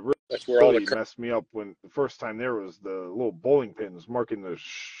thing that that's where all really messed me up when the first time there was the little bowling pins marking the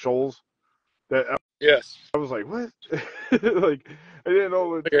shoals. Yes. I was like, what? Like, I didn't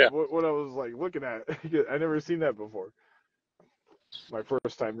know what I was like looking at. I never seen that before. My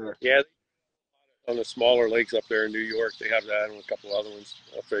first time there. Yeah. On the smaller lakes up there in New York, they have that, and a couple other ones.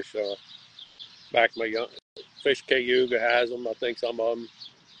 I fish back my young fish. Cayuga has them. I think some of them.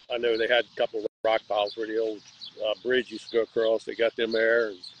 I know they had a couple of rock piles where the old bridge used to go across. They got them there,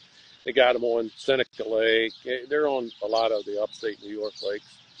 and they got them on Seneca Lake. They're on a lot of the upstate New York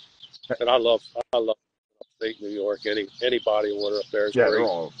lakes. And I love upstate New York. Any body of water up there is great. They're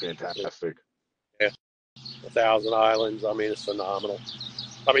all fantastic. Yeah, 1,000 Islands. I mean, it's phenomenal.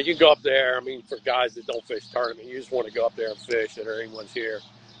 I mean, you can go up there. I mean, for guys that don't fish tournament, you just want to go up there and fish, and anyone's here.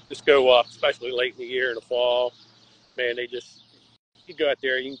 Just go up, especially late in the year in the fall. Man, they just you go out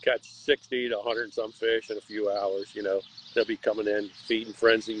there, you can catch 60 to 100 and some fish in a few hours. They'll be coming in, feeding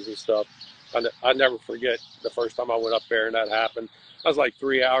frenzies and stuff. I never forget the first time I went up there and that happened. I was like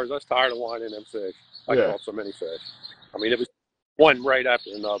 3 hours. I was tired of lining them fish. I Yeah. caught so many fish. I mean, it was one right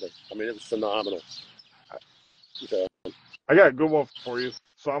after another. I mean, it was phenomenal. So, I got a good one for you.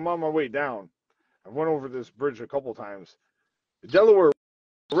 So I'm on my way down. I went over this bridge a couple times. The Delaware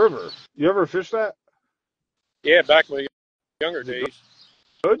River. You ever fish that? yeah, back in my younger Is it days,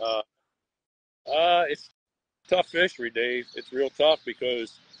 good? uh, it's tough fishery, Dave. It's real tough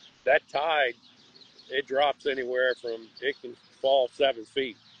because that tide, it drops anywhere from, it can fall 7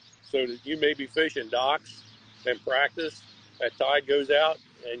 feet. So that you may be fishing docks and practice, that tide goes out,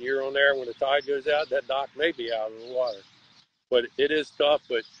 and you're on there when the tide goes out, that dock may be out of the water. But it is tough.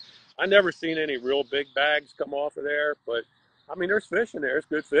 But I never seen any real big bags come off of there. But I mean, there's fish in there. It's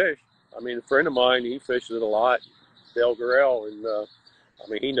good fish. I mean, a friend of mine, he fishes it a lot, Dale Gurrell, and I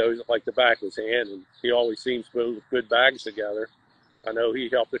mean, he knows it like the back of his hand, and he always seems to put good bags together. I know he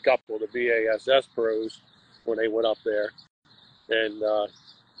helped a couple of the BASS pros when they went up there, and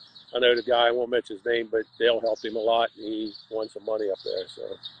I know the guy, I won't mention his name, but Dale helped him a lot, and he won some money up there. So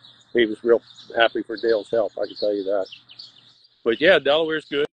he was real happy for Dale's help, I can tell you that. But yeah, Delaware's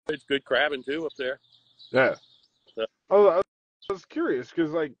good. It's good crabbing too up there. Yeah. So, I was curious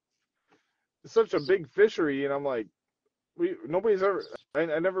because like it's such a big fishery, and I'm like, nobody's ever. I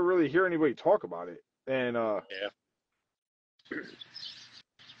never really hear anybody talk about it. And yeah.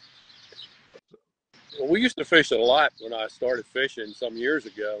 Well, we used to fish it a lot when I started fishing some years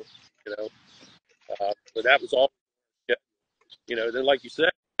ago, you know. But that was all, then like you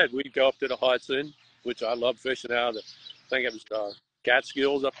said, we'd go up to the Hudson, which I love fishing out of. I think it was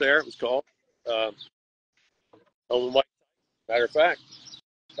Catskills up there, it was called. Um, Matter of fact,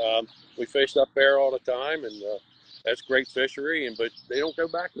 we fished up there all the time, and that's great fishery. But they don't go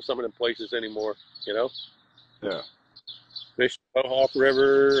back to some of them places anymore, you know. yeah, Fished Mohawk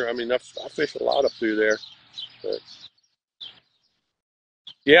River. I mean, I fished a lot up through there. But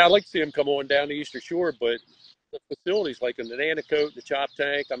yeah, I'd like to see them come on down the Eastern Shore, but the facilities like in the Nanticoke, the Chop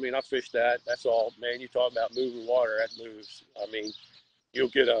Tank, I mean, I fished that. That's all, man. You talk about moving water, that moves. I mean, you'll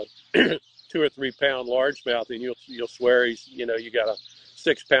get a 2 or 3 pound largemouth, and you'll swear you got a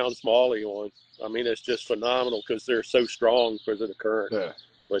 6 pound smallie on. I mean, it's just phenomenal because they're so strong because of the current. yeah,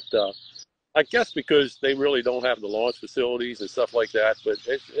 But I guess because they really don't have the launch facilities and stuff like that. But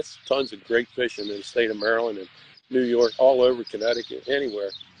it's tons of great fishing in the state of Maryland and New York, all over Connecticut, anywhere,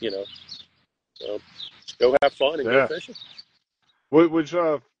 you know. So go have fun and go yeah. fishing. Which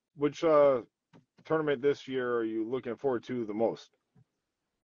tournament this year are you looking forward to the most?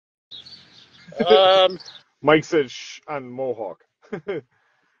 Um, Mike said shh on Mohawk. well,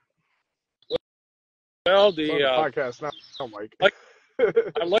 It's on the podcast now, Mike. like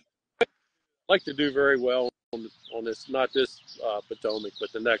I like to do very well on this, not this Potomac,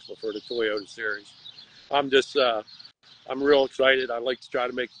 but the next one for the Toyota Series. I'm just I'm real excited. I like to try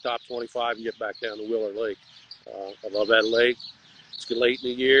to make the top 25 and get back down to Wheeler Lake. I love that lake. It's late in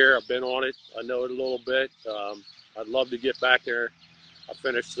the year. I've been on it. I know it a little bit. I'd love to get back there. I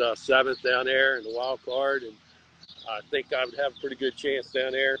finished seventh down there in the wild card, and I think I would have a pretty good chance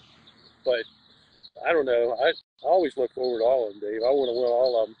down there. But I don't know. I always look forward to all of them, Dave. I want to win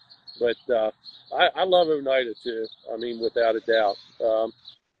all of them. But I love Oneida too. I mean, without a doubt. I love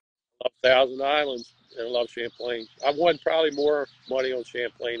Thousand Islands and I love Champlain. I've won probably more money on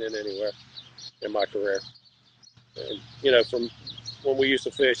Champlain than anywhere in my career. And, from when we used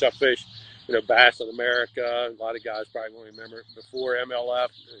to fish, I fished, Bass in America. A lot of guys probably won't remember. Before MLF,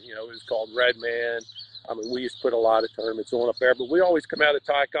 it was called Red Man. I mean, we used to put a lot of tournaments on up there, but we always come out of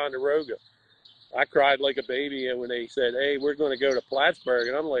Ticonderoga. I cried like a baby when they said, "Hey, we're going to go to Plattsburgh,"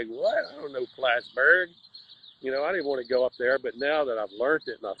 and I'm like, "What? I don't know Plattsburgh." I didn't want to go up there, but now that I've learned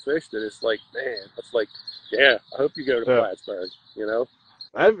it and I've fished it, it's like, man, it's like, yeah, I hope you go to Yeah. Plattsburgh.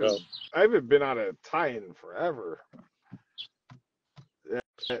 I haven't been on a tie-in forever. Yeah,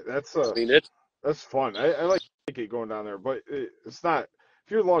 I mean, that's fun. I like it going down there, but it's not.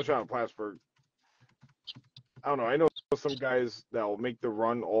 If you're launching out of Plattsburgh, I don't know. I know some guys that will make the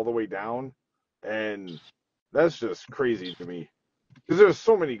run all the way down, and that's just crazy to me. Because there's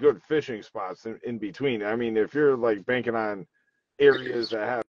so many good fishing spots in between. I mean, if you're like banking on areas that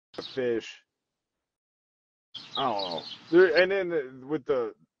have fish, I don't know. And then with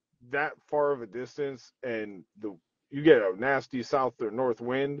that far of a distance, and you get a nasty south or north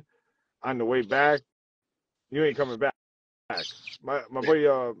wind on the way back, you ain't coming back. My buddy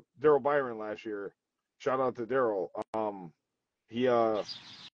Daryl Byron last year, shout out to Daryl. He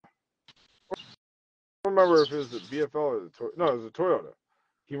remember if it was the BFL or no, it was a Toyota.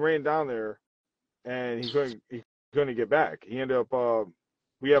 He ran down there and he couldn't get back. He ended up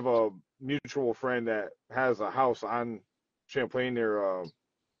we have a mutual friend that has a house on Champlain near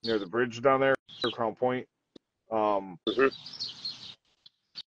the bridge down there, Crown Point. Trying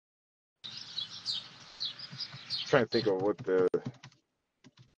to think of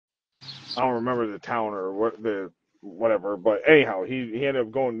I don't remember the town or whatever, but anyhow, he ended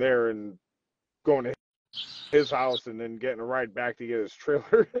up going there and going to his house and then getting a ride back to get his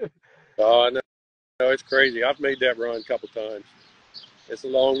trailer. Oh, no, it's crazy. I've made that run a couple times. It's a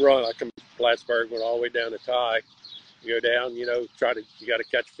long run. I come from Plattsburgh, went all the way down to Ty. You go down, you got to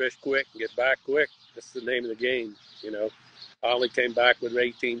catch fish quick and get back quick. That's the name of the game, I only came back with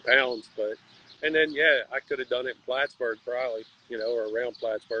 18 pounds, and then, I could have done it in Plattsburgh probably, or around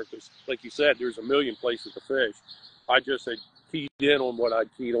Plattsburgh, because like you said, there's a million places to fish. I just had keyed in on what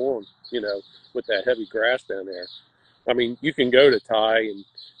I'd keyed on, with that heavy grass down there. I mean, you can go to Ty and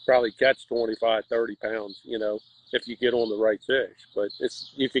probably catch 25, 30 pounds, if you get on the right fish. But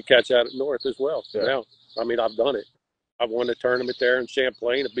you can catch out at north as well. Yeah. Now, I mean, I've done it. I've won a tournament there in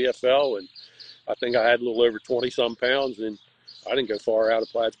Champlain, a BFL, and I think I had a little over 20-some pounds, and I didn't go far out of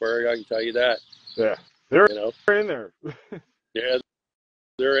Plattsburgh, I can tell you that. Yeah, they're in there. Yeah,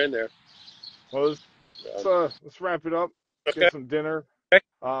 they're in there. Well, let's wrap it up. Okay. Get some dinner. Okay.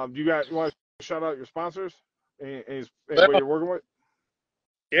 You want to shout out your sponsors? Anybody you're working with?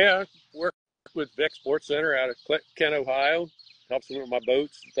 Yeah, I work with Vic Sports Center out of Kent, Ohio. Helps me with my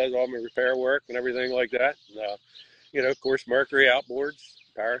boats, does all my repair work and everything like that. And, of course, Mercury Outboards,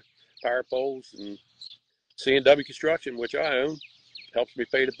 power poles, and C&W Construction, which I own, helps me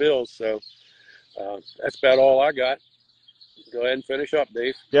pay the bills. So that's about all I got. Go ahead and finish up,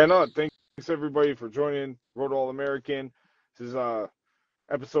 Dave. Yeah, no, thanks everybody for joining Road All American. This is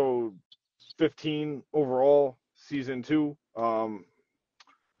episode 15 overall, season 2.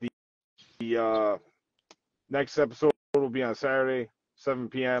 The next episode will be on Saturday, 7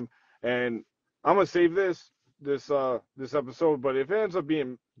 p.m. And I'm gonna save this episode, but if it ends up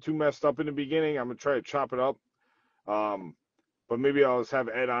being too messed up in the beginning, I'm gonna try to chop it up. But maybe I'll just have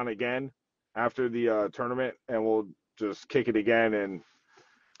Ed on again after the tournament, and we'll just kick it again and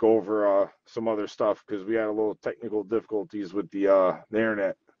go over some other stuff because we had a little technical difficulties with the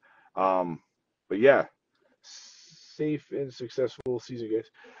internet. But yeah, safe and successful season, guys.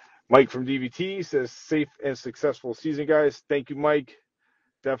 Mike from DVT says safe and successful season, guys. Thank you, Mike.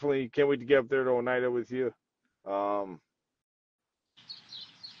 Definitely can't wait to get up there to Oneida with you.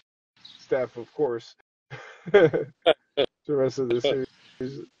 Steph, of course. The rest of the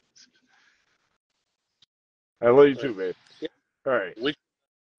series. I love you too, babe. Yeah. All right. We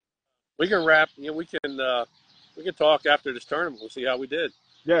can wrap. We can talk after this tournament. We'll see how we did.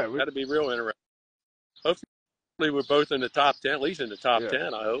 Yeah, that'd be real interesting. Hopefully, we're both in the top 10, at least in the top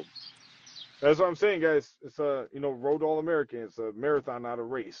 10. I hope. That's what I'm saying, guys. It's Road All American. It's a marathon, not a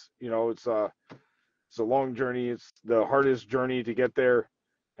race. It's a long journey. It's the hardest journey to get there,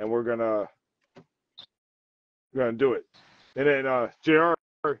 and we're gonna do it. And then JR,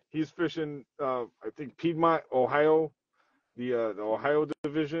 he's fishing. I think Piedmont, Ohio, the Ohio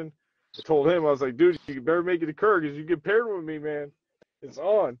division. I told him, I was like, dude, you better make it a Kerr because you get paired with me, man. It's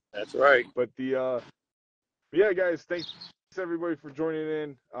on. That's right. But yeah, guys, thanks everybody for joining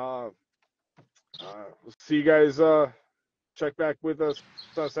in. We'll see you guys check back with us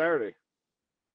on Saturday.